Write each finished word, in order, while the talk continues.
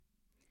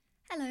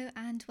Hello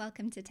and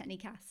welcome to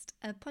Technicast,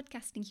 a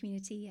podcasting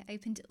community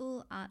open to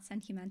all arts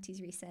and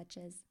humanities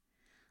researchers.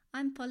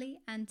 I'm Polly,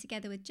 and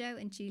together with Joe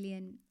and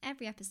Julian,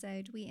 every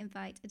episode we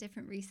invite a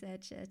different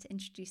researcher to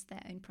introduce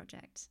their own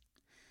project.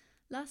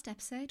 Last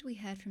episode we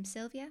heard from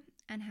Sylvia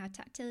and how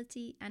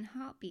tactility and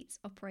heartbeats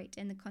operate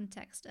in the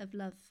context of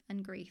love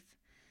and grief.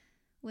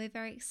 We're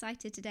very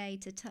excited today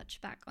to touch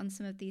back on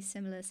some of these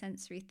similar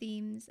sensory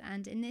themes,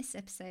 and in this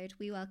episode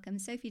we welcome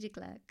Sophie de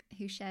Klerk,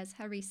 who shares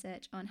her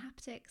research on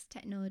haptics,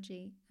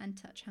 technology and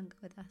touch hunger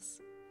with us.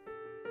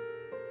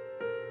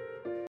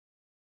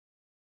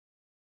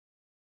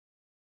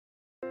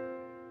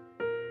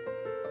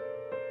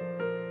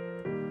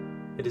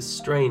 It is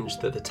strange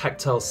that the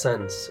tactile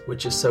sense,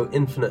 which is so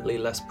infinitely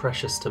less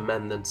precious to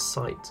men than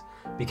sight,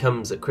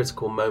 becomes at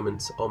critical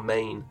moments our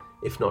main,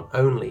 if not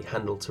only,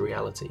 handle to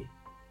reality.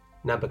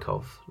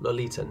 Nabokov,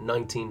 Lolita,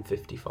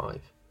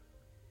 1955.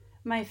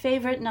 My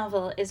favorite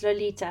novel is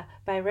Lolita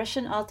by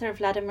Russian author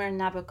Vladimir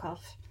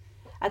Nabokov.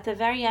 At the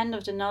very end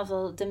of the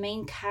novel, the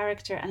main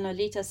character and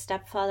Lolita's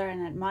stepfather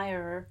and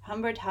admirer,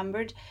 Humbert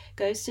Humbert,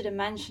 goes to the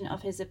mansion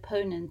of his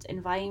opponent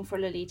in vying for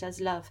Lolita's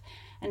love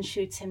and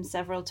shoots him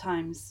several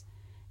times.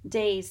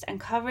 Dazed and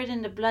covered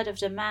in the blood of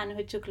the man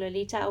who took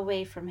Lolita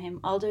away from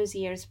him all those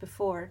years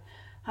before,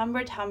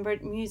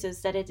 Humbert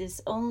muses that it is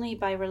only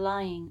by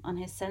relying on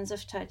his sense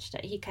of touch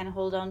that he can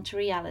hold on to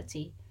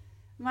reality.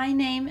 My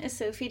name is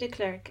Sophie de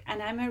Klerk,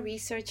 and I'm a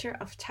researcher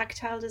of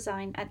tactile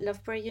design at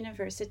Loughborough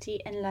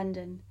University in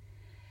London.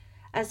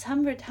 As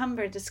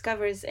Humbert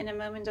discovers in a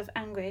moment of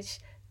anguish,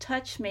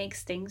 touch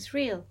makes things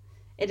real.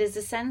 It is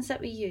the sense that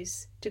we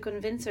use to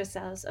convince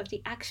ourselves of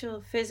the actual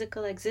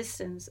physical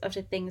existence of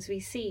the things we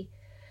see.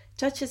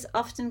 Touch is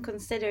often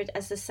considered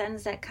as the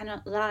sense that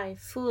cannot lie,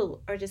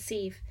 fool, or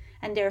deceive,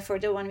 and therefore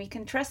the one we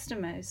can trust the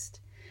most.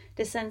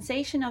 The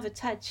sensation of a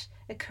touch,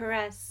 a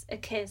caress, a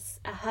kiss,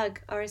 a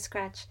hug, or a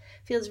scratch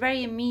feels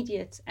very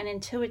immediate and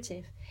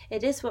intuitive.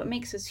 It is what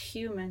makes us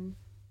human.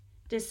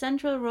 The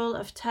central role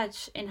of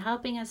touch in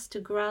helping us to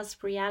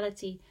grasp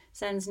reality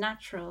sounds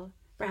natural,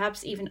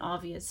 perhaps even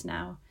obvious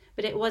now,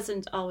 but it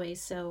wasn't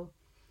always so.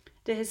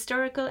 The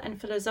historical and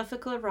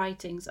philosophical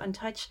writings on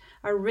touch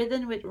are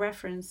ridden with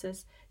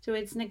references to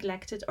its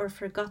neglected or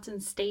forgotten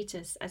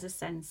status as a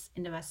sense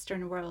in the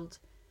Western world.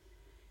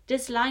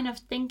 This line of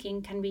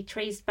thinking can be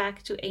traced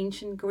back to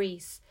ancient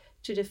Greece,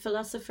 to the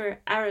philosopher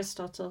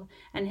Aristotle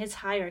and his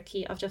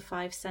hierarchy of the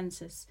five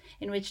senses,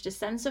 in which the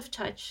sense of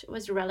touch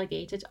was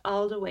relegated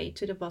all the way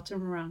to the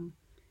bottom rung.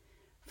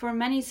 For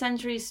many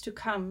centuries to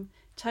come,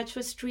 touch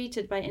was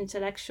treated by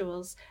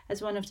intellectuals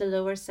as one of the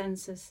lower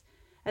senses,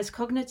 as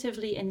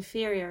cognitively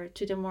inferior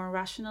to the more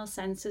rational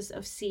senses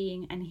of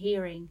seeing and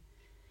hearing.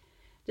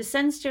 The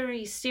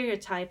sensory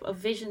stereotype of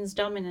vision's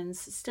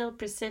dominance still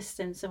persists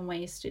in some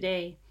ways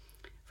today.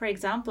 For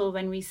example,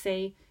 when we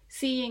say,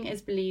 seeing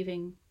is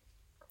believing.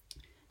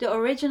 The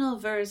original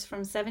verse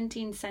from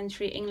 17th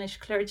century English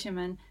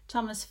clergyman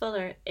Thomas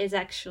Fuller is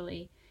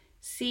actually,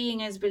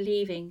 seeing is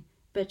believing,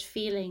 but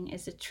feeling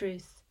is the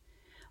truth.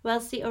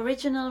 Whilst the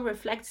original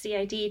reflects the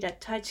idea that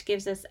touch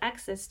gives us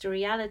access to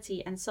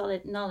reality and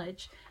solid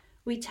knowledge,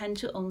 we tend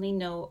to only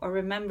know or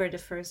remember the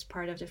first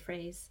part of the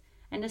phrase,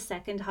 and the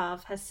second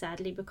half has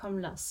sadly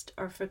become lost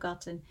or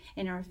forgotten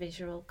in our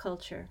visual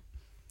culture.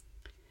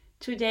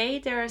 Today,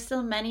 there are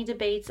still many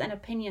debates and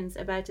opinions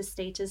about the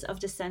status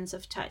of the sense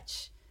of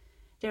touch.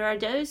 There are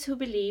those who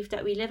believe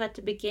that we live at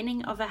the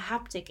beginning of a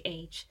haptic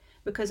age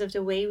because of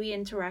the way we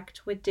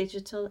interact with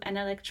digital and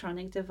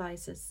electronic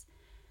devices.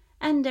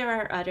 And there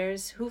are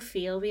others who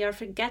feel we are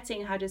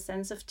forgetting how the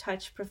sense of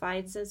touch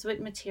provides us with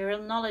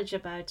material knowledge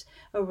about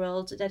a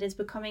world that is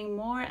becoming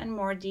more and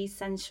more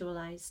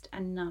desensualized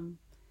and numb.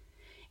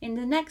 In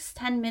the next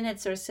 10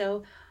 minutes or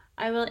so,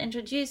 I will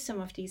introduce some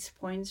of these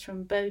points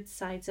from both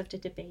sides of the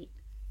debate.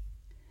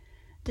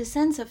 The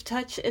sense of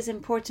touch is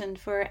important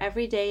for our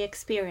everyday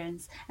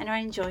experience and our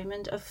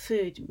enjoyment of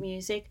food,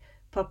 music,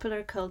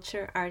 popular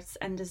culture, arts,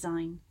 and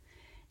design.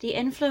 The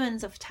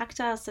influence of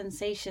tactile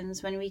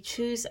sensations when we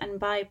choose and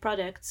buy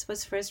products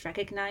was first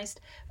recognized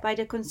by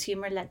the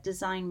consumer-led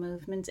design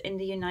movement in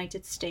the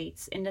United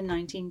States in the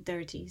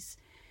 1930s.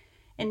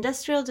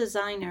 Industrial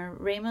designer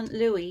Raymond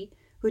Loewy,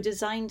 who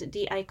designed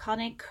the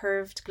iconic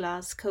curved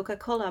glass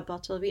Coca-Cola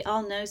bottle we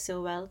all know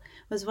so well,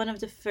 was one of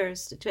the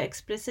first to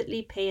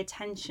explicitly pay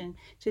attention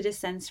to the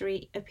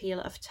sensory appeal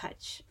of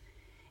touch.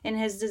 In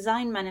his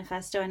design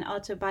manifesto and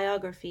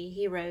autobiography,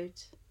 he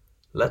wrote,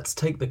 Let's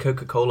take the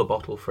Coca-Cola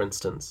bottle, for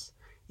instance.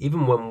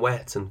 Even when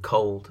wet and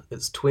cold,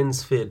 its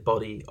twin-sphered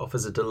body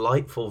offers a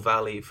delightful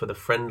value for the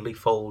friendly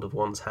fold of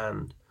one's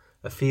hand,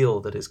 a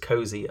feel that is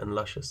cozy and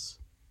luscious.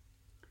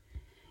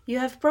 You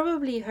have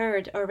probably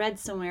heard or read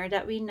somewhere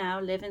that we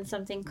now live in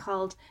something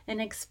called an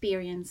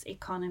experience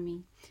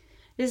economy.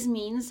 This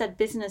means that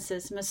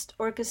businesses must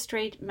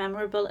orchestrate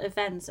memorable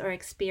events or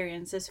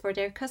experiences for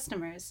their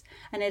customers,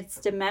 and it's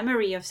the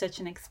memory of such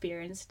an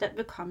experience that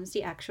becomes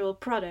the actual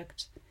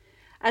product.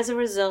 As a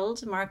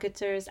result,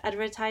 marketers,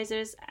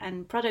 advertisers,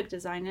 and product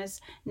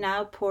designers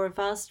now pour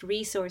vast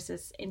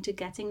resources into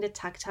getting the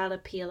tactile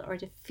appeal or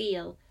the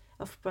feel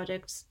of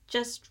products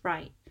just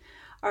right.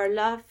 Our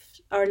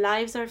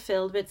lives are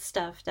filled with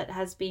stuff that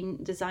has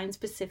been designed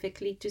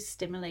specifically to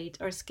stimulate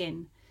our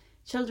skin.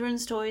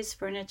 Children's toys,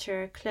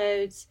 furniture,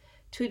 clothes,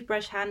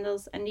 toothbrush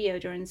handles, and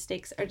deodorant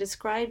sticks are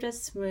described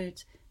as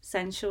smooth,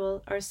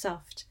 sensual, or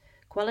soft,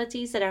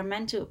 qualities that are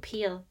meant to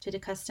appeal to the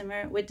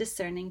customer with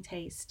discerning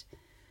taste.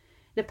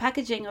 The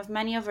packaging of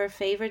many of our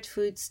favorite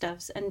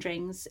foodstuffs and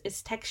drinks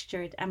is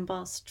textured,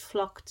 embossed,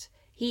 flocked,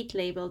 heat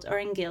labeled, or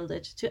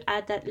engilded to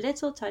add that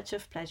little touch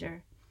of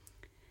pleasure.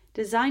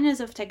 Designers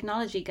of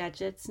technology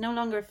gadgets no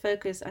longer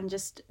focus on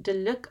just the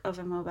look of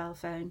a mobile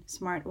phone,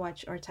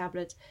 smartwatch, or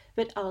tablet,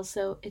 but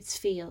also its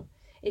feel,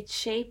 its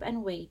shape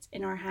and weight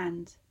in our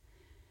hand.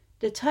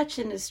 The touch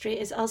industry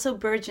is also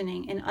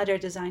burgeoning in other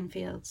design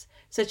fields,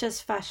 such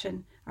as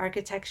fashion,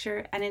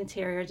 architecture, and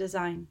interior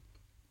design.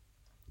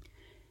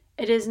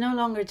 It is no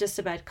longer just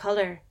about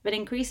color, but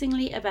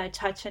increasingly about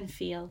touch and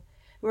feel.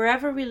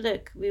 Wherever we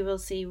look, we will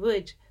see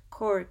wood,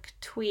 cork,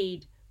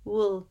 tweed,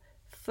 wool,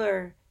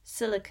 fur,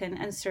 silicone,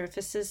 and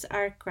surfaces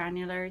are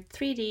granular,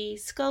 3D,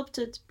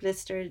 sculpted,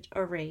 blistered,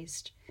 or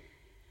raised.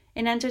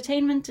 In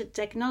entertainment, the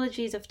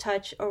technologies of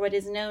touch, or what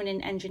is known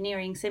in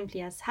engineering simply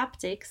as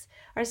haptics,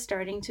 are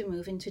starting to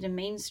move into the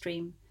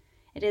mainstream.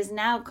 It is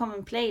now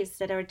commonplace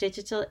that our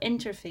digital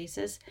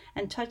interfaces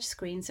and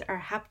touchscreens are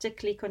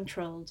haptically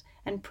controlled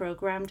and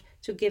programmed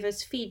to give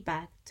us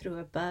feedback through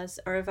a buzz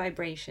or a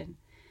vibration.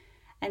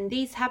 And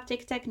these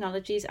haptic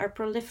technologies are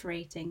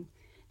proliferating.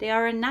 They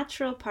are a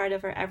natural part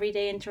of our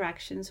everyday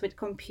interactions with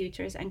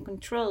computers and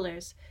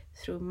controllers,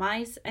 through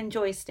mice and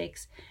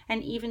joysticks,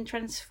 and even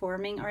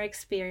transforming our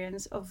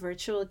experience of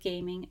virtual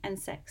gaming and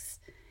sex.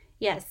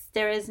 Yes,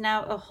 there is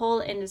now a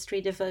whole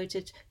industry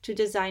devoted to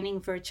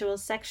designing virtual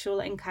sexual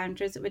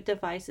encounters with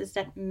devices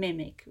that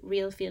mimic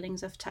real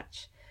feelings of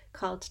touch,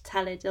 called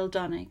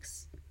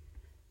teledildonics.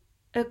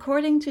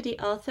 According to the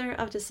author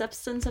of The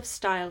Substance of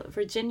Style,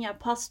 Virginia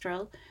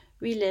Postrel,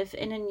 we live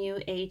in a new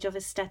age of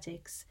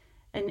aesthetics,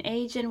 an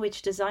age in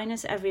which design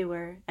is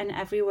everywhere, and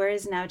everywhere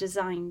is now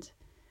designed.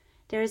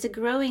 There is a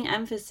growing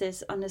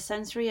emphasis on the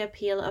sensory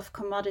appeal of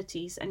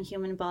commodities and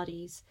human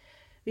bodies.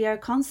 We are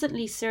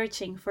constantly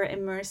searching for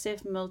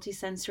immersive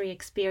multisensory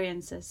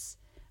experiences.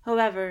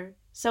 However,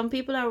 some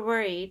people are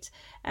worried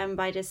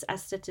by this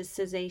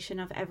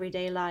aestheticization of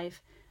everyday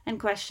life and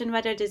question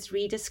whether this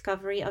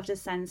rediscovery of the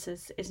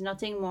senses is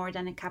nothing more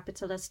than a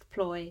capitalist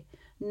ploy,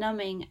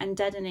 numbing and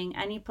deadening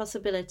any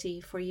possibility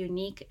for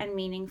unique and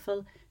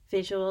meaningful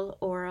visual,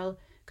 oral,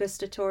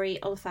 gustatory,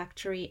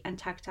 olfactory, and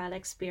tactile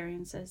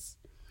experiences.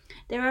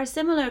 There are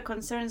similar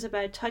concerns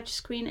about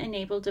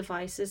touchscreen-enabled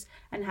devices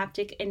and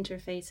haptic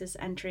interfaces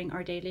entering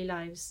our daily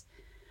lives.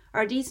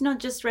 Are these not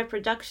just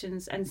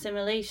reproductions and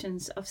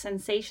simulations of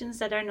sensations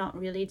that are not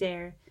really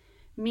there,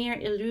 mere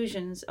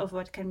illusions of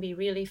what can be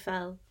really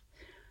felt?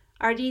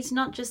 Are these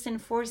not just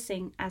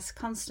enforcing, as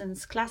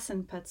Constance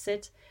Classen puts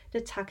it,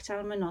 the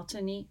tactile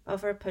monotony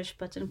of our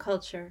push-button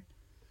culture?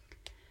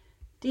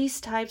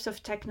 These types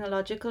of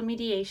technological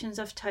mediations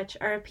of touch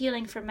are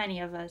appealing for many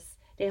of us.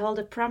 They hold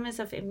a promise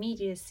of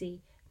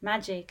immediacy,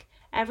 magic,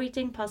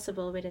 everything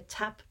possible with a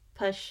tap,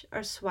 push,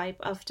 or swipe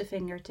of the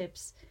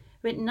fingertips,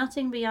 with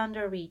nothing beyond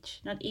our reach,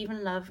 not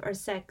even love or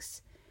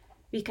sex.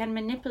 We can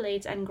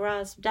manipulate and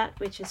grasp that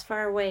which is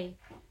far away,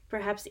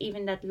 perhaps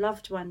even that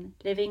loved one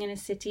living in a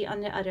city on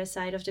the other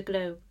side of the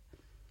globe.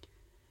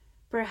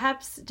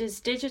 Perhaps this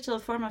digital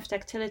form of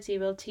tactility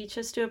will teach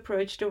us to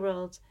approach the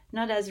world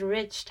not as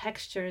rich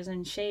textures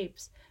and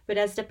shapes, but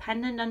as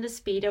dependent on the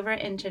speed of our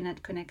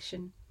internet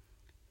connection.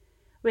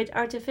 With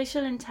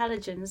artificial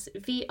intelligence,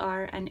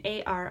 VR, and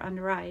AR on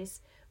the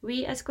rise,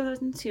 we as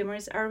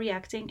consumers are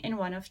reacting in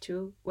one of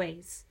two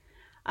ways.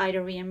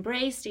 Either we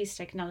embrace these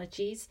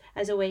technologies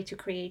as a way to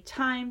create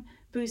time,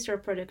 boost our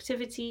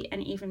productivity,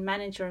 and even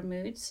manage our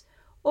moods,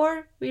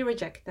 or we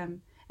reject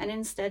them and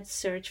instead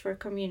search for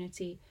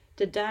community,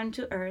 the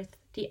down-to-earth,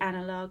 the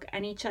analog,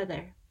 and each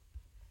other.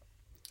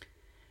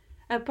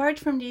 Apart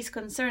from these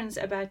concerns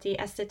about the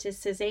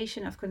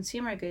aestheticization of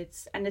consumer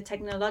goods and the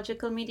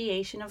technological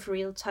mediation of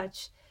real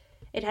touch,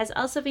 it has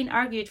also been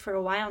argued for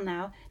a while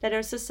now that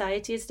our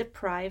society is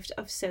deprived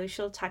of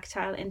social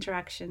tactile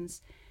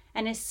interactions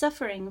and is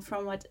suffering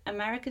from what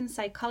American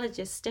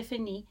psychologist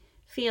Stephanie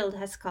Field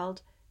has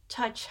called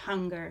touch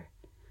hunger.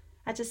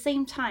 At the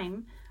same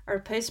time, our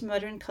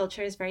postmodern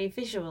culture is very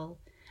visual,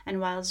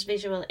 and whilst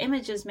visual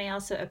images may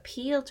also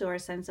appeal to our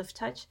sense of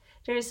touch,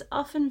 there is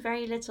often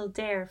very little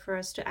there for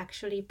us to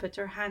actually put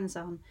our hands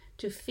on,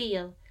 to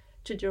feel,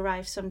 to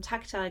derive some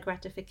tactile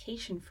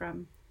gratification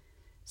from.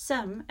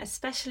 Some,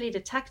 especially the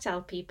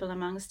tactile people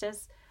amongst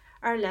us,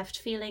 are left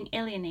feeling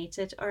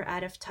alienated or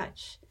out of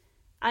touch,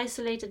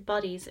 isolated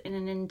bodies in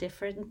an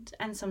indifferent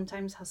and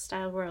sometimes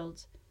hostile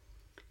world.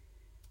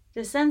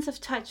 The sense of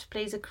touch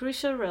plays a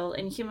crucial role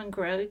in human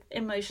growth,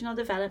 emotional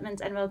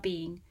development, and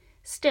well-being.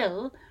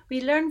 Still, we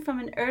learn from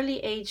an early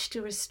age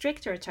to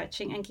restrict our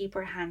touching and keep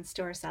our hands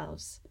to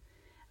ourselves.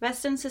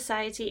 Western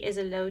society is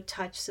a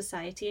low-touch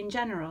society in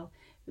general.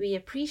 We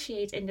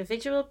appreciate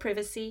individual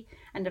privacy,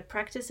 and the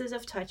practices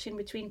of touching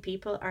between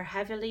people are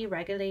heavily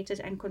regulated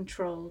and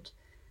controlled.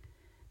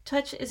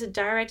 Touch is a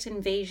direct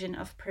invasion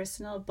of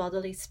personal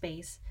bodily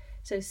space,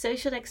 so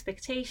social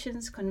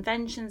expectations,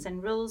 conventions,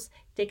 and rules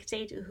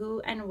dictate who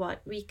and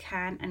what we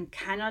can and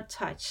cannot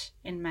touch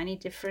in many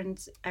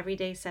different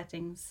everyday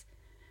settings.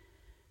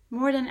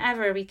 More than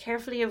ever, we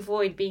carefully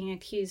avoid being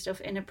accused of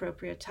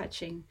inappropriate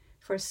touching,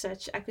 for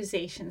such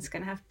accusations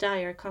can have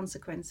dire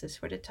consequences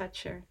for the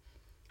toucher.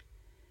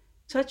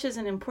 Touch is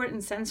an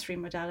important sensory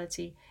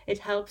modality. It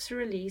helps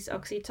release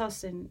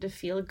oxytocin, the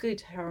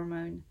feel-good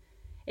hormone.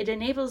 It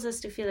enables us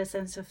to feel a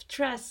sense of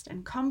trust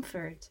and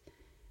comfort.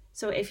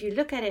 So if you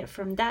look at it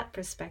from that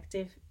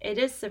perspective, it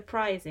is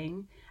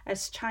surprising,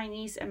 as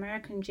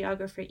Chinese-American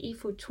geographer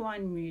Yifu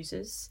Tuan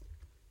muses,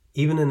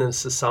 even in a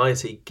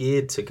society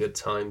geared to good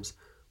times,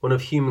 one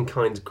of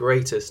humankind's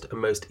greatest and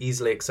most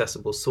easily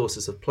accessible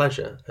sources of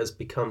pleasure has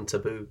become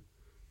taboo.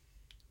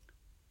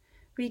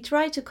 We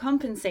try to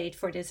compensate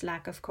for this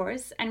lack, of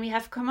course, and we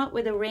have come up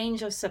with a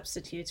range of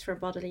substitutes for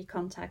bodily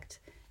contact.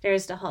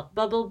 There's the hot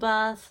bubble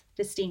bath,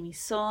 the steamy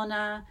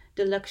sauna,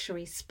 the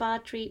luxury spa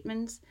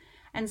treatments,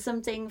 and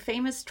something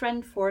famous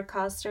trend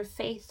forecaster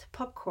Faith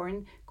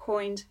Popcorn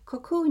coined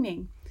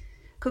cocooning.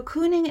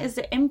 Cocooning is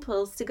the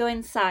impulse to go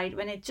inside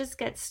when it just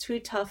gets too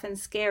tough and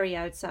scary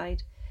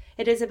outside.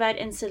 It is about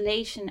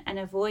insulation and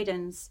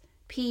avoidance,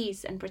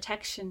 peace and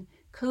protection,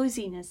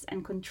 coziness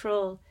and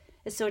control,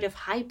 a sort of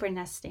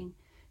hyper-nesting,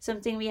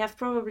 something we have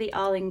probably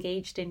all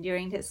engaged in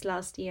during this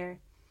last year.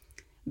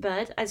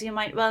 But, as you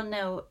might well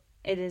know,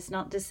 it is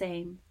not the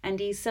same, and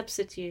these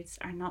substitutes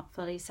are not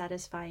fully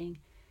satisfying.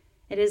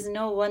 It is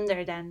no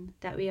wonder, then,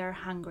 that we are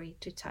hungry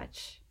to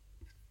touch.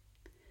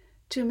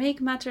 To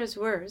make matters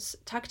worse,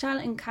 tactile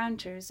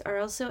encounters are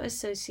also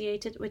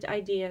associated with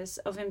ideas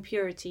of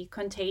impurity,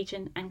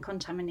 contagion, and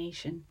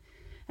contamination.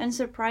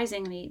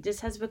 Unsurprisingly,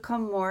 this has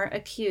become more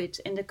acute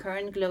in the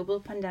current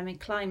global pandemic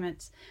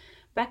climate.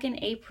 Back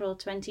in April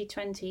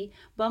 2020,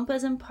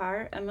 Bumpers and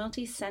Par, a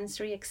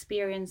multi-sensory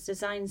experience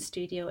design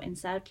studio in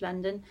South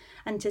London,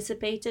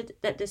 anticipated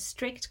that the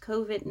strict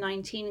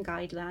COVID-19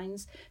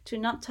 guidelines to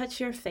not touch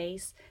your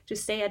face, to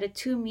stay at a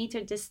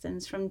 2-meter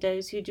distance from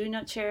those you do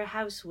not share a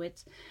house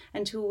with,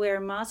 and to wear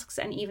masks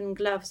and even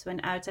gloves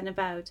when out and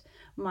about,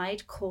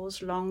 might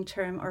cause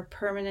long-term or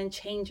permanent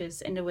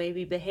changes in the way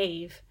we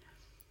behave.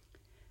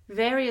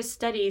 Various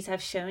studies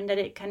have shown that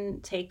it can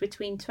take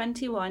between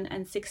 21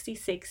 and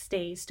 66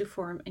 days to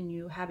form a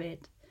new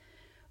habit.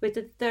 With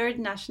the third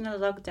national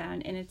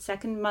lockdown in its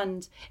second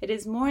month, it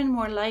is more and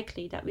more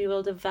likely that we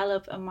will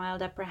develop a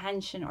mild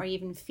apprehension or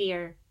even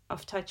fear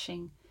of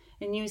touching,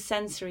 a new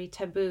sensory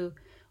taboo,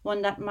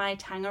 one that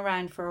might hang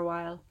around for a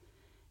while.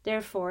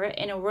 Therefore,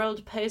 in a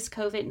world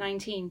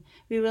post-COVID-19,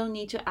 we will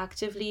need to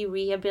actively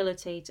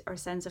rehabilitate our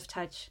sense of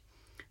touch.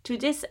 To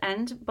this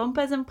end,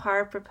 Bumpers and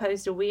Par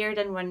proposed the weird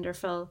and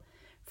wonderful,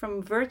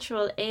 from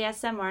virtual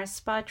ASMR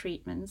spa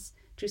treatments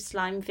to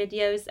slime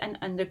videos and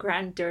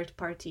underground dirt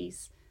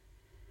parties.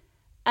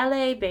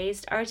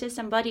 LA-based artist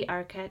and body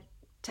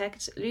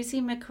architect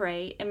Lucy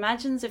McRae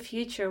imagines a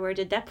future where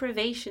the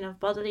deprivation of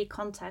bodily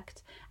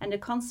contact and the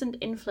constant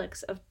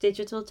influx of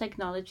digital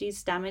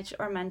technologies damage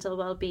our mental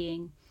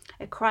well-being,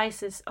 a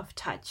crisis of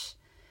touch.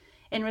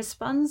 In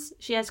response,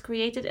 she has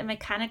created a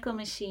mechanical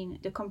machine,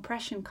 the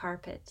compression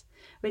carpet,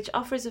 which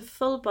offers a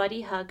full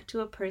body hug to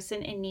a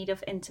person in need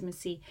of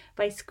intimacy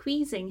by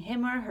squeezing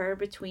him or her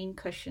between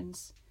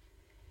cushions.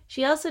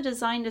 She also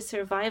designed a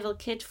survival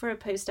kit for a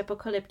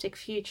post-apocalyptic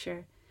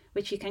future,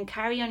 which you can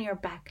carry on your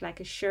back like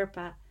a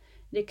Sherpa.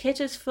 The kit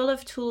is full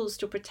of tools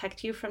to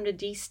protect you from the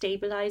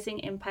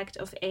destabilizing impact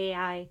of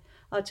AI,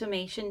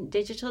 automation,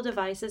 digital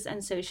devices,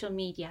 and social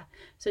media,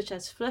 such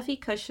as fluffy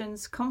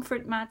cushions,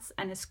 comfort mats,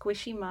 and a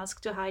squishy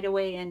mask to hide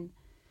away in.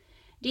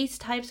 These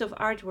types of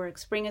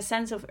artworks bring a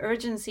sense of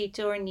urgency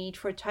to our need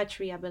for touch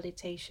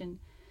rehabilitation.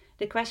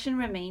 The question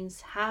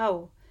remains,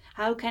 how?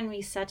 How can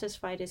we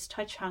satisfy this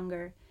touch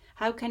hunger?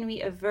 How can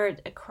we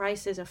avert a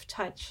crisis of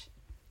touch?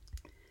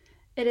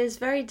 It is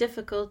very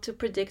difficult to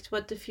predict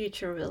what the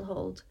future will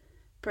hold.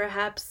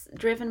 Perhaps,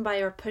 driven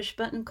by our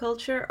push-button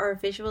culture, our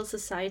visual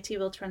society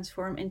will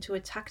transform into a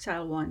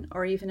tactile one,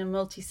 or even a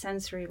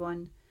multisensory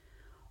one.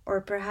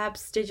 Or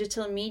perhaps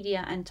digital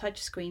media and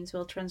touchscreens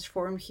will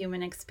transform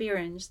human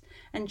experience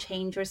and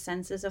change our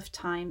senses of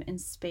time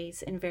and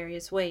space in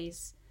various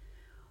ways.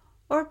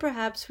 Or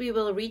perhaps we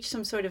will reach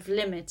some sort of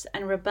limit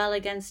and rebel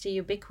against the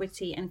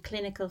ubiquity and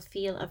clinical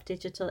feel of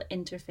digital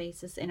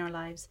interfaces in our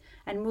lives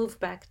and move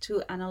back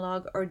to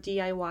analog or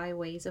DIY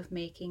ways of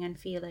making and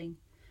feeling.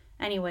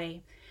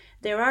 Anyway,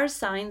 there are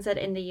signs that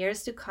in the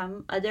years to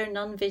come, other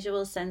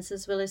non-visual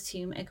senses will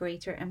assume a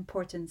greater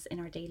importance in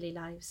our daily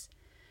lives.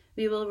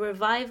 We will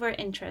revive our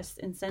interest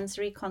in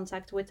sensory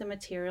contact with the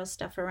material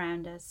stuff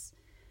around us.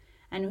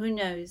 And who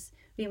knows,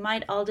 we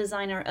might all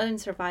design our own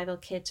survival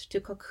kit to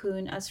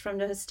cocoon us from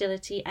the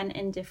hostility and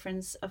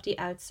indifference of the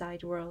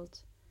outside world.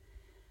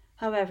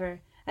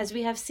 However, As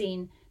we have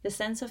seen, the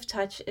sense of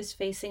touch is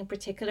facing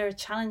particular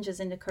challenges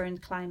in the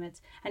current climate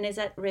and is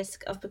at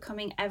risk of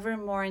becoming ever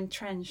more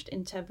entrenched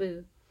in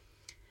taboo.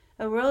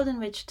 A world in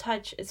which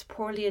touch is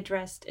poorly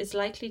addressed is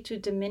likely to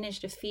diminish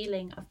the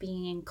feeling of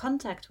being in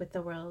contact with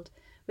the world,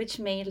 which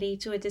may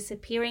lead to a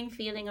disappearing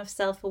feeling of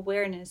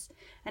self-awareness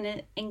and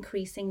an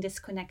increasing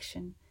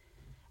disconnection.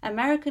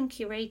 American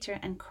curator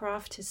and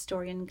craft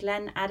historian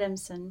Glenn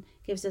Adamson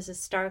gives us a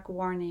stark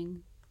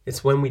warning.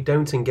 It's when we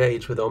don't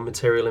engage with our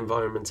material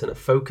environment in a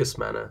focused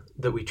manner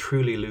that we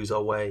truly lose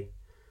our way.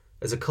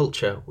 As a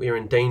culture, we are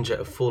in danger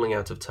of falling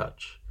out of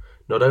touch,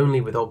 not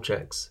only with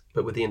objects,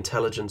 but with the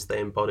intelligence they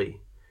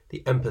embody,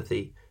 the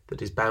empathy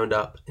that is bound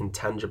up in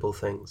tangible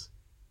things.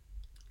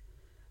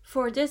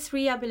 For this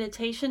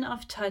rehabilitation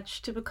of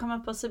touch to become a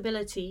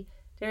possibility,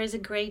 there is a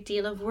great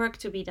deal of work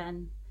to be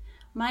done.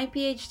 My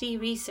PhD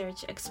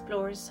research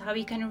explores how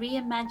we can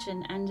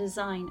reimagine and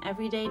design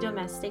everyday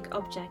domestic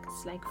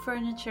objects like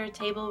furniture,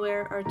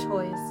 tableware, or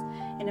toys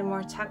in a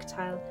more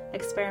tactile,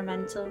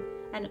 experimental,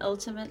 and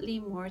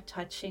ultimately more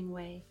touching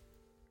way.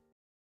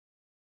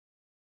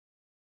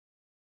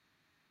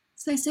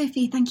 So,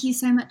 Sophie, thank you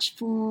so much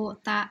for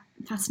that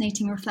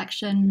fascinating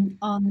reflection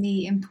on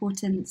the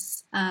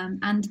importance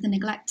and the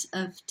neglect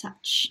of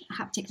touch,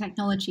 haptic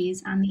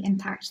technologies, and the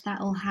impact that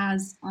all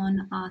has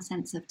on our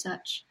sense of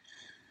touch.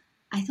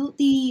 I thought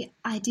the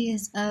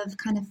ideas of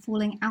kind of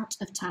falling out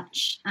of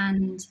touch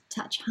and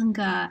touch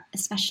hunger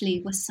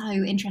especially were so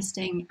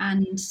interesting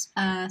and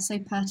so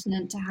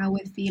pertinent to how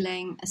we're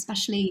feeling,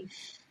 especially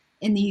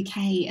in the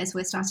UK as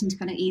we're starting to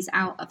kind of ease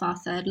out of our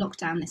third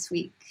lockdown this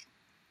week.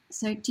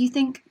 So do you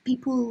think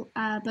people,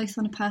 both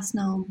on a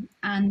personal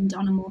and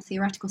on a more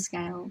theoretical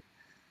scale,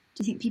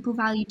 do you think people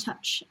value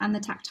touch and the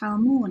tactile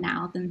more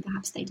now than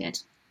perhaps they did?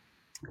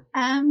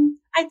 I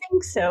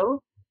think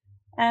so.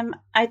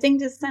 I think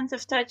the sense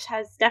of touch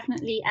has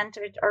definitely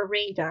entered our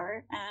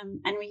radar,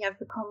 and we have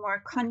become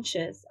more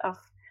conscious of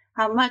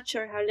how much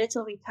or how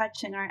little we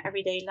touch in our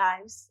everyday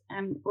lives.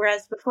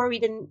 Whereas before we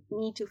didn't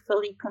need to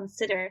fully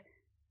consider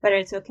whether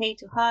it's okay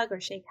to hug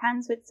or shake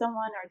hands with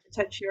someone or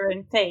to touch your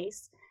own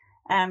face,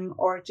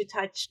 or to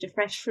touch the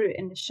fresh fruit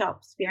in the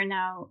shops. We are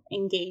now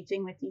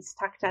engaging with these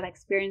tactile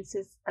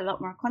experiences a lot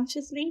more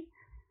consciously.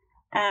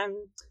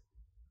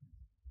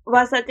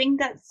 Was I think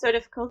that sort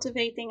of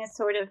cultivating a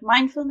sort of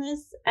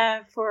mindfulness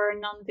for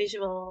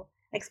non-visual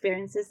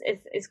experiences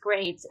is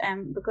great.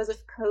 Because of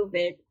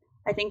COVID,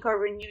 I think our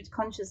renewed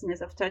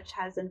consciousness of touch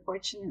has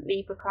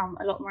unfortunately become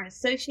a lot more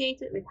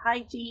associated with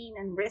hygiene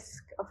and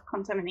risk of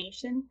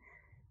contamination.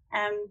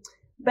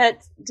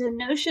 But the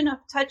notion of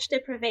touch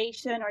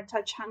deprivation or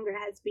touch hunger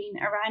has been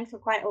around for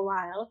quite a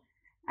while.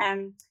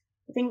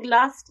 I think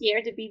last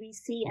year the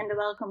BBC and the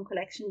Wellcome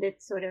Collection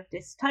did sort of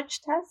this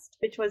touch test,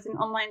 which was an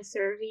online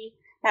survey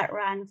that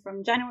ran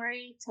from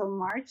January till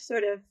March,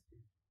 sort of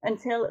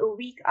until a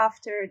week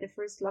after the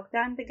first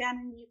lockdown began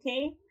in the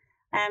UK.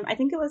 I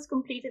think it was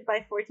completed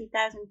by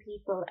 40,000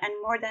 people, and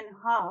more than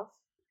half,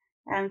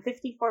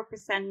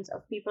 54%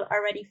 of people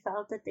already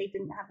felt that they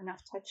didn't have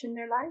enough touch in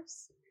their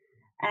lives.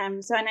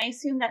 And I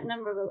assume that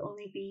number will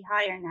only be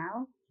higher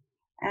now.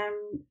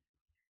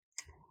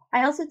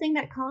 I also think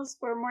that calls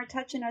for more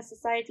touch in our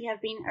society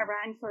have been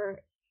around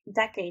for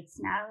decades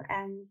now.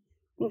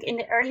 In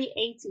the early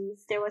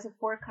 80s, there was a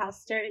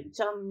forecaster,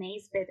 John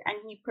Naisbitt, and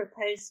he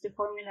proposed the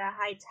formula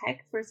high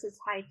tech versus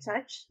high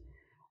touch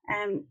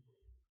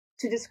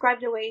to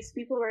describe the ways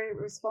people were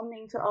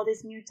responding to all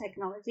this new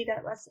technology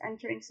that was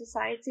entering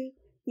society.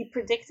 He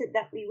predicted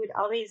that we would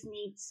always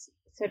need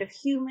sort of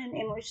human,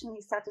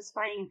 emotionally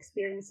satisfying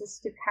experiences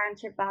to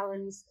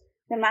counterbalance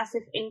the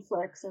massive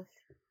influx of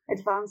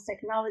advanced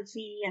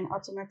technology and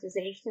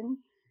automatization.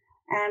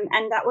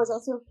 And that was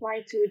also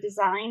applied to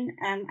design.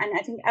 And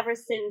I think ever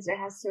since there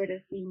has sort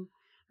of been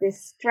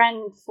this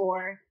trend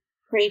for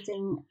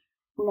creating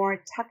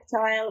more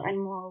tactile and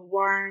more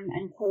warm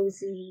and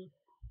cozy,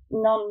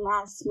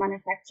 non-mass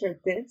manufactured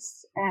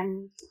goods.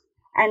 And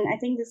I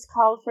think this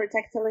call for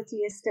tactility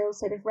is still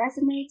sort of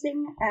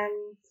resonating.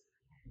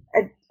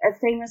 A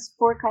famous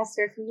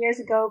forecaster a few years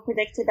ago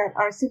predicted that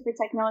our super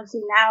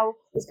technology now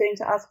is going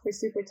to ask for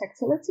super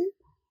tactility.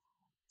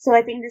 So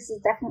I think this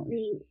is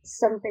definitely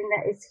something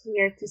that is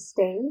here to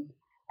stay,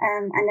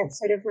 and that's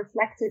sort of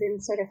reflected in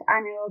sort of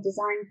annual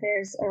design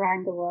fairs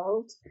around the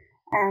world.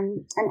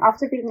 And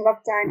after being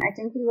locked down, I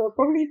think we will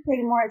probably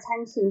pay more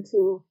attention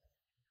to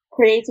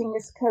creating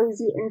this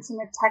cozy,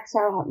 intimate,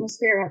 tactile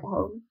atmosphere at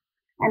home.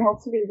 And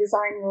hopefully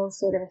design will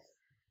sort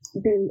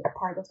of be a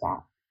part of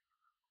that.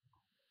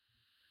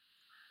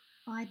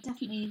 I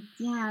definitely,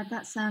 yeah,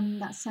 that's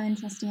so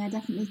interesting. I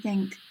definitely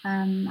think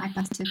I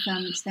first took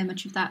so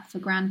much of that for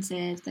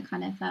granted, the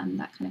kind of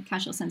that kind of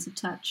casual sense of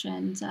touch,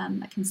 and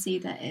I can see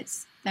that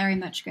it's very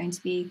much going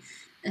to be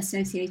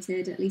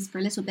associated, at least for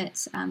a little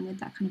bit, with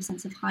that kind of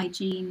sense of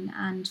hygiene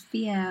and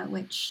fear,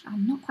 which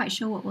I'm not quite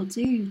sure what will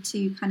do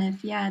to kind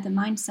of the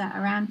mindset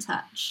around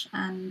touch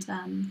and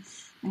kind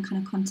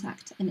of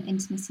contact and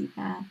intimacy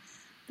there.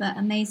 But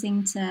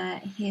amazing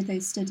to hear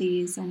those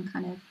studies and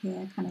kind of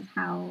hear kind of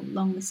how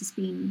long this has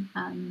been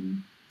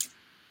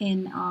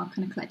in our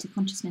kind of collective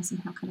consciousness and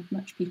how kind of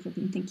much people have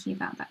been thinking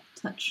about that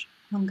touch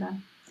hunger.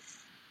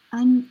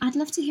 I'd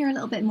love to hear a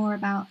little bit more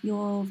about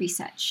your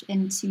research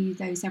into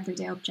those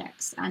everyday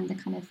objects and the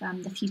kind of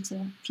the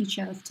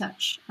future of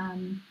touch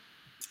and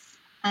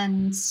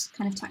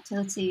kind of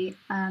tactility,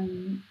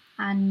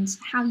 and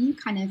how you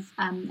kind of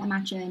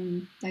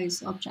imagine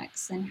those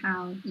objects and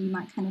how you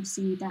might kind of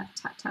see that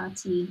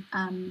tactility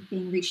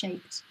being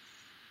reshaped.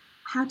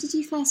 How did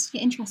you first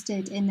get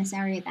interested in this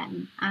area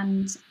then?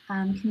 And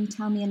can you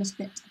tell me a little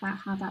bit about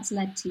how that's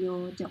led to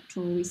your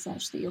doctoral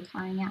research that you're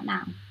carrying out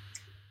now?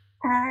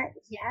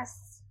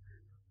 Yes,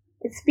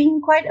 it's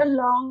been quite a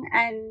long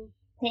and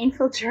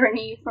painful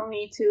journey for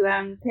me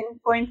to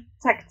pinpoint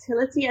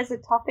tactility as a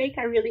topic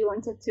I really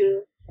wanted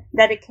to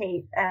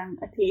dedicate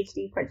a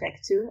PhD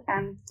project to.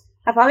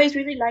 I've always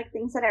really liked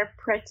things that are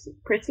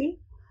pretty.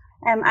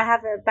 I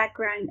have a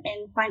background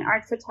in fine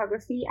art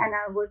photography, and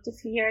I worked a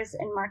few years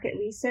in market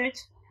research,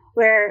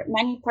 where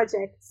many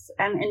projects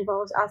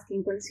involved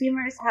asking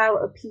consumers how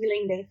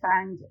appealing they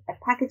found a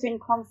packaging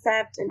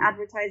concept, an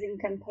advertising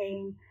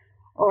campaign,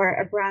 or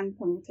a brand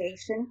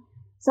communication.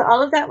 So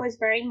all of that was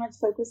very much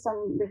focused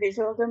on the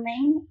visual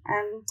domain.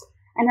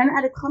 And then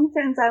at a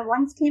conference, I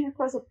once came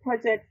across a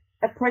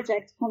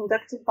project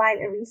conducted by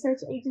a research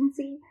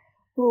agency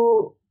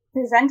who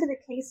presented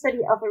a case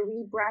study of a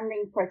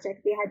rebranding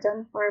project they had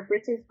done for a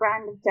British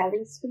brand of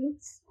deli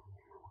sweets.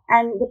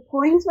 And the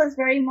point was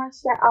very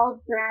much that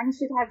all brands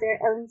should have their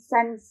own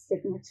sense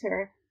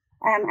signature.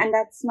 And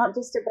that's not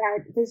just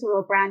about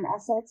visual brand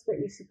assets, but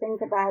you should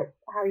think about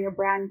how your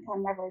brand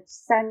can leverage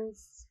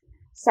sense,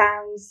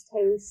 sounds,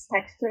 tastes,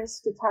 textures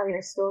to tell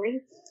your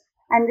story.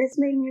 And this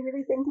made me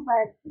really think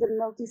about the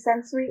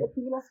multisensory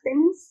appeal of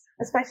things,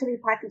 especially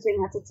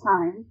packaging at the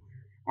time.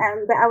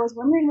 But I was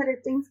wondering whether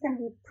things can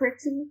be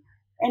pretty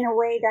in a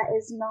way that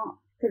is not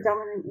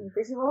predominantly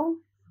visual.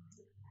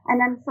 And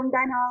then from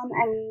then on,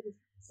 I mean,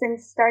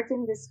 since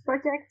starting this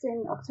project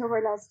in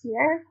October last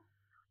year,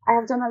 I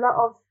have done a lot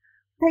of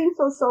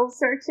painful soul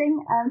searching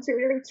to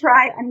really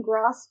try and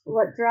grasp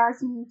what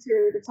draws me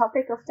to the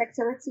topic of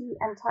tactility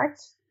and touch.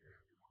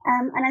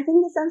 And I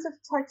think the sense of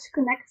touch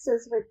connects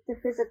us with the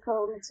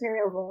physical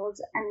material world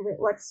and with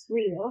what's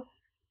real.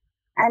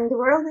 And the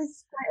world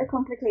is quite a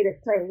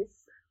complicated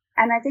place.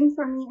 And I think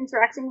for me,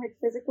 interacting with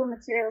physical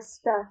material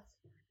stuff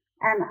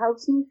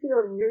helps me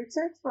feel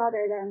rooted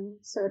rather than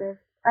sort of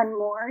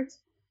unmoored.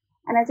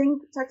 And I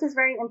think touch is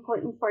very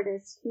important for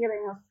this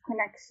feeling of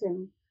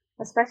connection,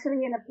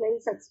 especially in a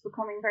place that's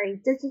becoming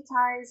very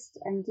digitized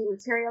and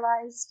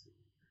dematerialized.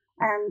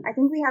 I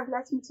think we have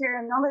less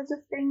material knowledge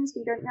of things.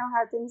 We don't know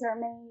how things are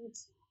made.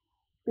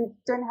 We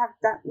don't have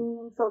that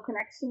meaningful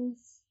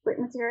connections with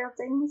material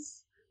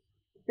things.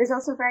 There's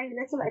also very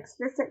little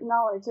explicit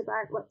knowledge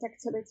about what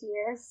tactility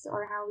is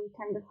or how we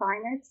can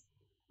define it.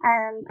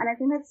 And I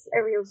think that's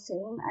a real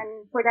shame.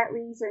 And for that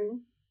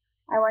reason,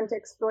 I want to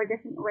explore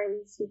different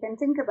ways we can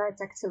think about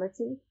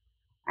tactility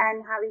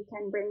and how we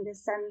can bring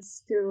this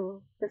sense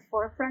to the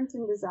forefront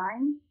in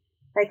design.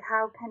 Like,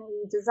 how can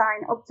we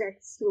design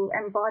objects to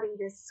embody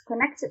this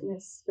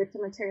connectedness with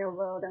the material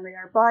world and with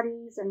our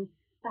bodies, and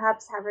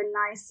perhaps have a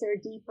nicer,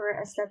 deeper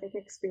aesthetic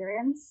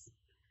experience?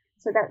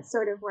 So that's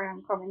sort of where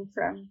I'm coming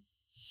from.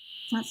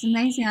 That's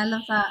amazing. I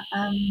love that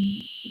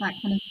that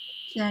kind of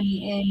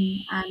journey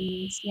in,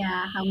 and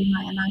how we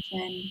might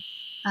imagine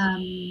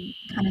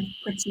kind of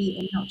pretty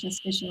in not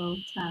just visual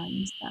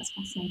terms. That's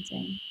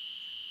fascinating.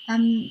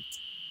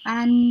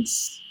 And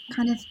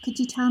kind of, could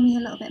you tell me a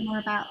little bit more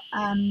about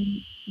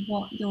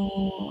what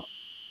you're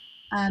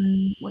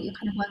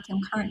kind of working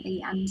on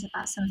currently, and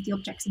about some of the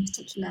objects in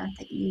particular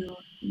that you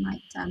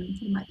might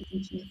be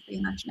thinking of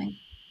reimagining?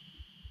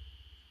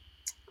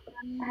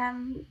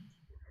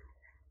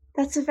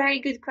 That's a very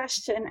good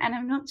question, and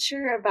I'm not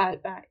sure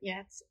about that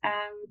yet.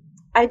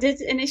 I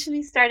did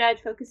initially start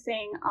out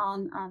focusing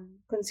on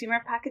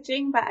consumer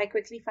packaging, but I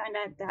quickly found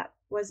out that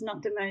was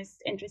not the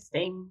most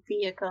interesting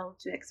vehicle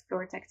to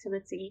explore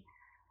tactility.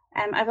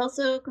 I've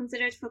also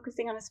considered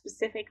focusing on a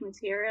specific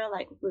material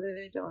like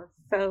wood or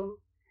foam,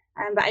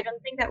 but I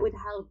don't think that would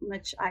help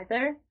much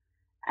either.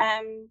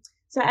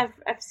 So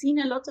I've seen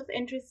a lot of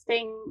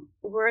interesting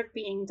work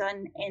being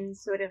done in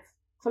sort of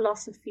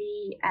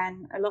philosophy,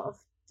 and a lot of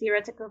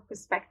theoretical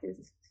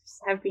perspectives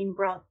have been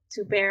brought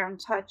to bear on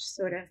touch,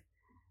 sort of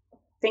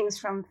things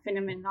from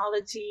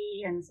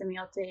phenomenology and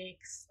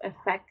semiotics,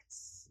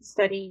 effects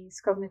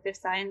studies, cognitive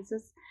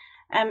sciences.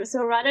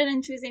 So rather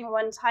than choosing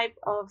one type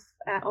of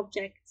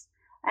object,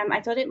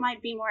 I thought it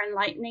might be more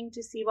enlightening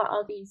to see what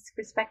all these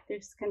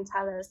perspectives can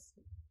tell us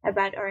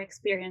about our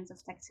experience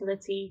of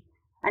tactility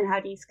and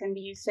how these can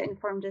be used to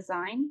inform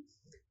design.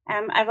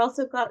 I've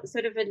also got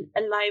sort of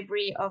a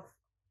library of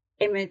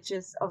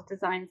images of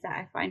designs that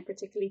I find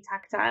particularly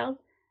tactile.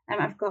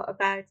 I've got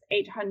about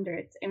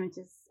 800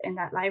 images in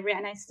that library,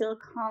 and I still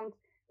can't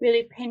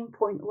really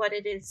pinpoint what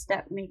it is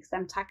that makes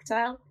them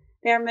tactile.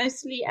 They are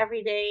mostly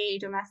everyday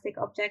domestic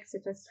objects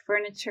such as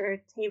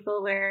furniture,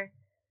 tableware,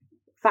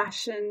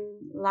 fashion,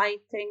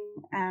 lighting,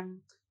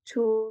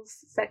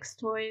 tools, sex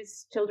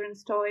toys,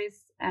 children's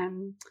toys,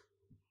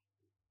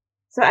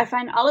 So I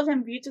find all of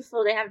them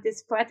beautiful. They have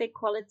this poetic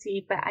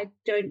quality, but I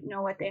don't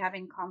know what they have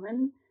in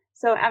common.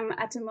 So I'm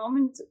at the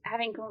moment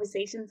having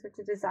conversations with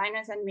the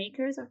designers and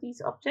makers of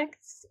these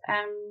objects.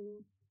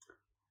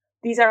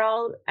 These are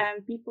all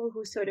people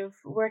who sort of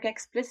work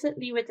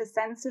explicitly with the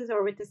senses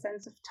or with the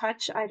sense of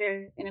touch,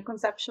 either in a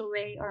conceptual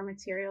way or a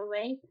material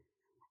way.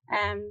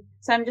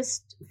 So I'm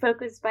just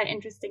focused by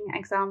interesting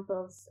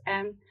examples.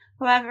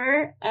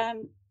 However,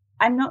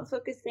 I'm not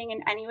focusing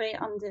in any way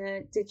on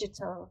the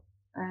digital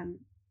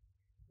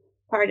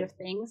part of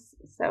things.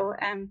 So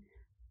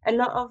a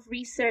lot of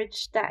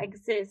research that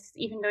exists,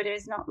 even though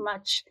there's not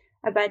much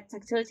about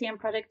tactility and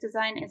product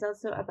design, is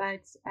also about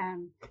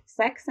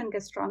sex and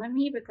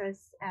gastronomy,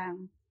 because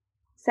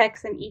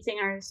sex and eating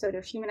are sort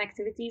of human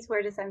activities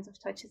where the sense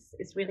of touch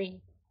is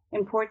really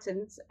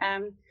important.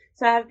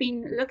 So I've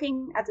been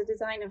looking at the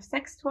design of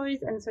sex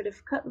toys and sort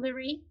of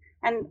cutlery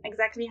and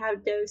exactly how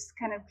those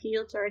can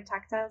appeal to our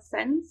tactile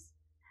sense.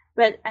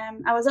 But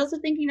I was also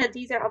thinking that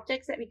these are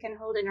objects that we can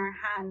hold in our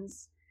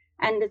hands.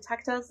 And the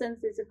tactile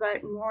sense is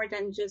about more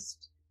than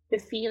just the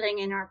feeling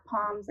in our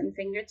palms and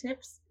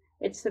fingertips.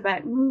 It's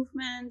about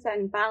movement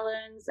and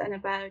balance and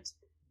about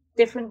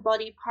different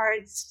body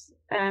parts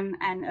and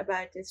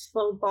about this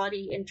full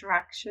body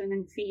interaction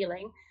and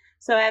feeling.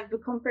 So I've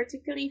become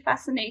particularly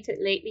fascinated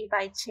lately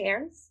by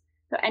chairs.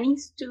 So any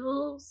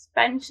stools,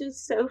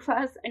 benches,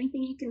 sofas,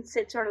 anything you can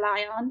sit or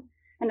lie on,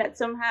 and that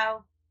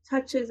somehow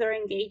touches or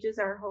engages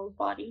our whole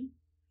body.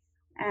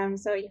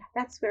 So yeah,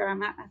 that's where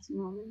I'm at the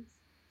moment.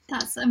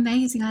 That's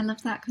amazing. I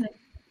love that kind of,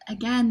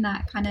 again,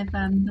 that kind of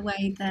the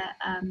way that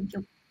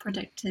your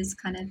project is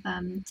kind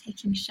of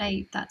taking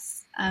shape.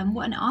 That's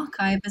what an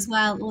archive as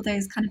well. All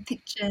those kind of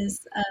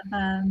pictures of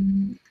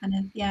kind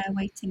of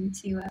waiting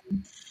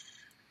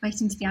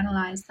to be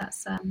analysed.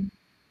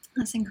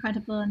 That's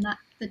incredible. And that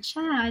the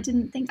chair,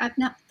 I've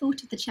not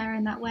thought of the chair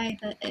in that way,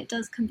 that it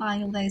does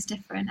combine all those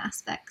different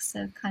aspects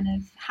of kind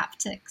of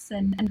haptics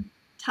and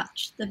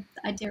touch, the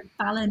idea of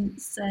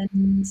balance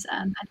and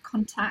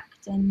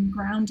contact and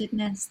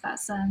groundedness.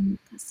 That's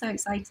so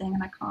exciting,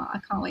 and I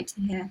can't wait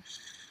to hear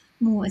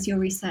more as your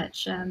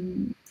research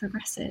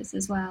progresses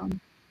as well.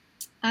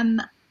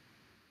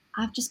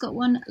 I've just got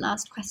one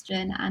last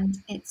question, and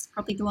it's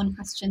probably the one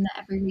question that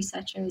every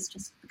researcher is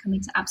just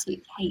becoming to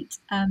absolutely hate.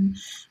 But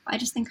I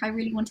just think I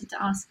really wanted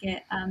to ask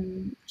it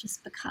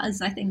just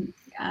because I think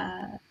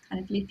kind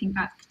of looping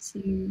back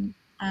to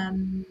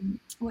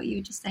what you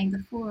were just saying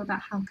before about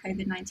how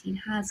COVID-19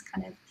 has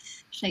kind of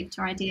shaped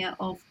our idea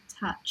of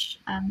touch.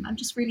 I'm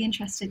just really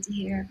interested to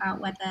hear about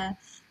whether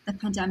the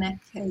pandemic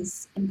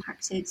has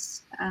impacted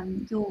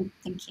your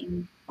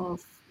thinking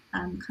of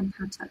kind of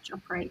how touch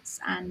operates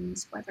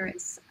and whether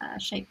it's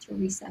shaped your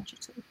research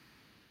at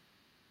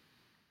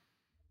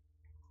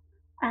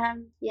all.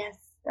 Yes,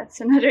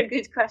 that's another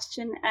good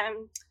question.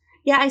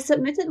 Yeah, I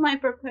submitted my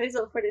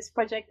proposal for this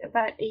project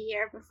about a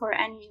year before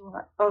any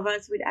of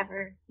us would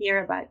ever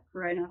hear about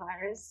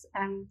coronavirus.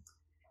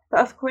 But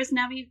of course,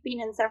 now we've been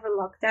in several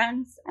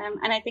lockdowns,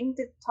 and I think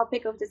the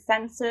topic of the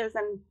senses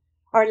and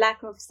our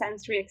lack of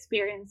sensory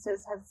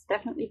experiences has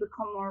definitely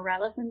become more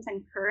relevant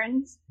and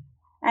current.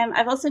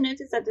 I've also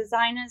noticed that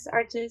designers,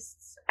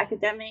 artists,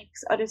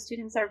 academics, other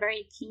students are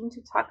very keen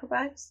to talk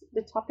about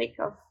the topic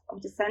of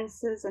the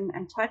senses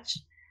and touch.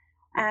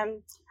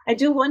 I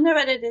do wonder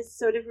whether this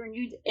sort of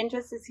renewed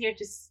interest is here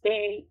to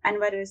stay and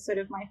whether sort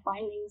of my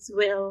findings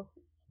will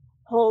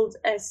hold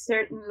a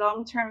certain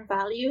long-term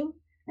value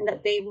and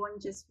that they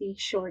won't just be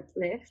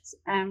short-lived.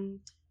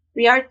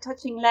 We are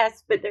touching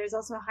less, but there's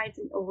also a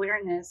heightened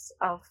awareness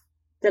of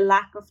the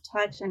lack of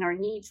touch and our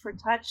need for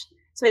touch.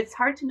 So it's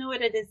hard to know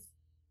whether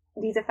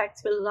these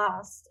effects will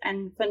last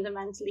and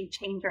fundamentally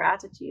change our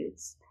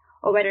attitudes,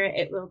 or whether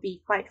it will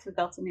be quite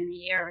forgotten in a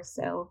year or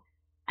so,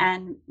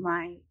 and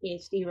my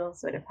PhD will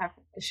sort of have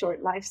a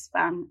short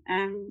lifespan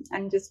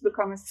and just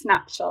become a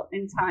snapshot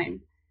in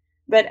time.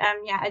 But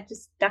yeah, I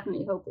just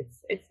definitely hope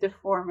it's the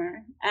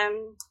former.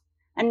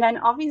 And then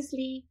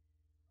obviously,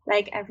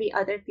 like every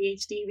other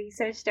PhD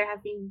research, there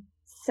have been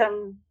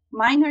some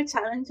minor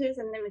challenges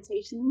and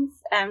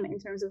limitations in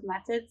terms of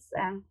methods.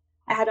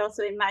 I had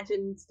also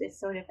imagined this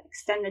sort of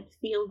extended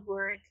field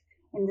work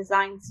in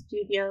design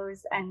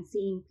studios and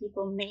seeing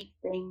people make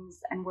things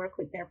and work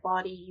with their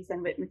bodies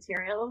and with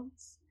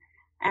materials.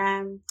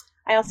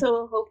 I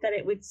also hope that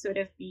it would sort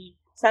of be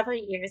several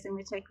years in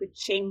which I could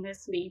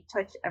shamelessly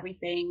touch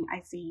everything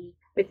I see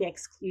with the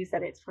excuse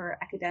that it's for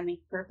academic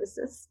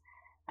purposes.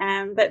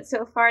 But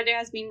so far there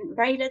has been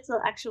very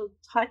little actual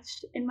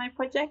touch in my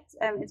project.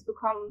 It's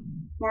become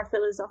more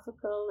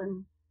philosophical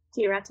and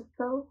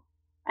theoretical.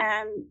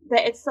 But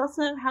it's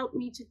also helped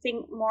me to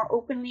think more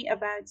openly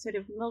about sort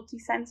of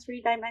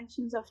multisensory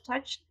dimensions of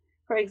touch.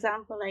 For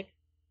example, like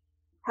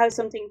how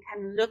something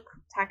can look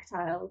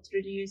tactile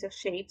through the use of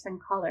shapes and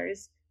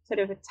colors, sort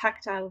of a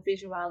tactile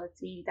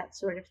visuality, that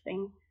sort of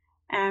thing.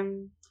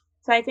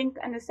 So I think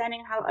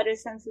understanding how other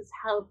senses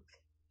help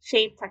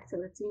shape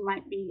tactility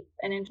might be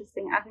an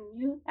interesting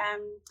avenue.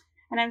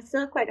 And I'm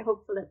still quite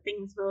hopeful that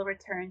things will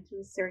return to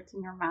a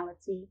certain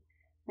normality.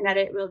 and that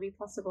it will be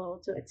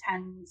possible to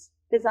attend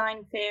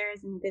design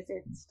fairs and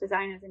visit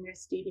designers in their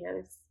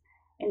studios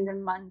in the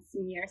months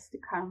and years to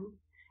come.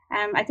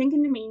 I think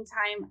in the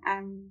meantime,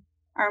 I'm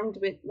armed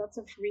with lots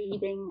of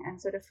reading and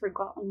sort of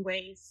forgotten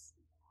ways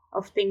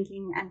of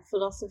thinking and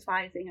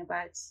philosophizing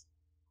about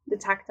the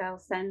tactile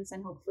sense,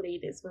 and hopefully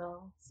this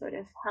will sort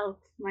of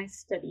help my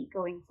study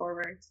going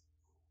forward.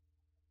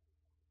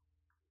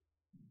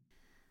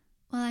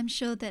 Well, I'm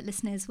sure that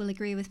listeners will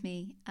agree with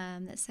me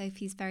that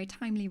Sophie's very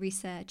timely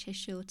research is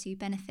sure to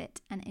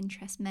benefit and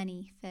interest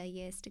many for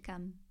years to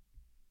come.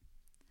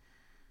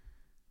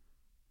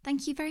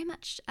 Thank you very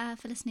much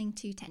for listening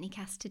to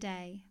Technicast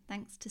today.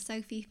 Thanks to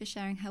Sophie for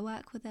sharing her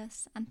work with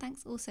us, and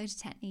thanks also to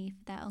Techni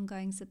for their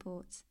ongoing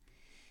support.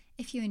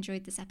 If you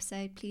enjoyed this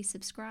episode, please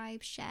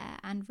subscribe, share,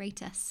 and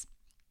rate us.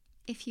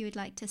 If you would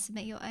like to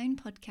submit your own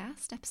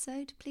podcast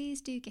episode,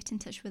 please do get in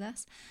touch with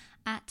us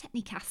at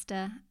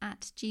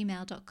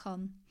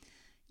technicaster@gmail.com.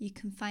 You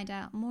can find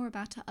out more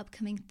about our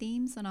upcoming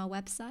themes on our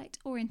website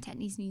or in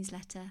Techni's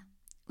newsletter.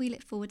 We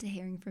look forward to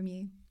hearing from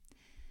you.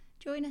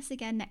 Join us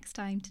again next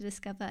time to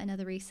discover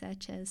another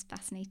researcher's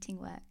fascinating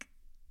work.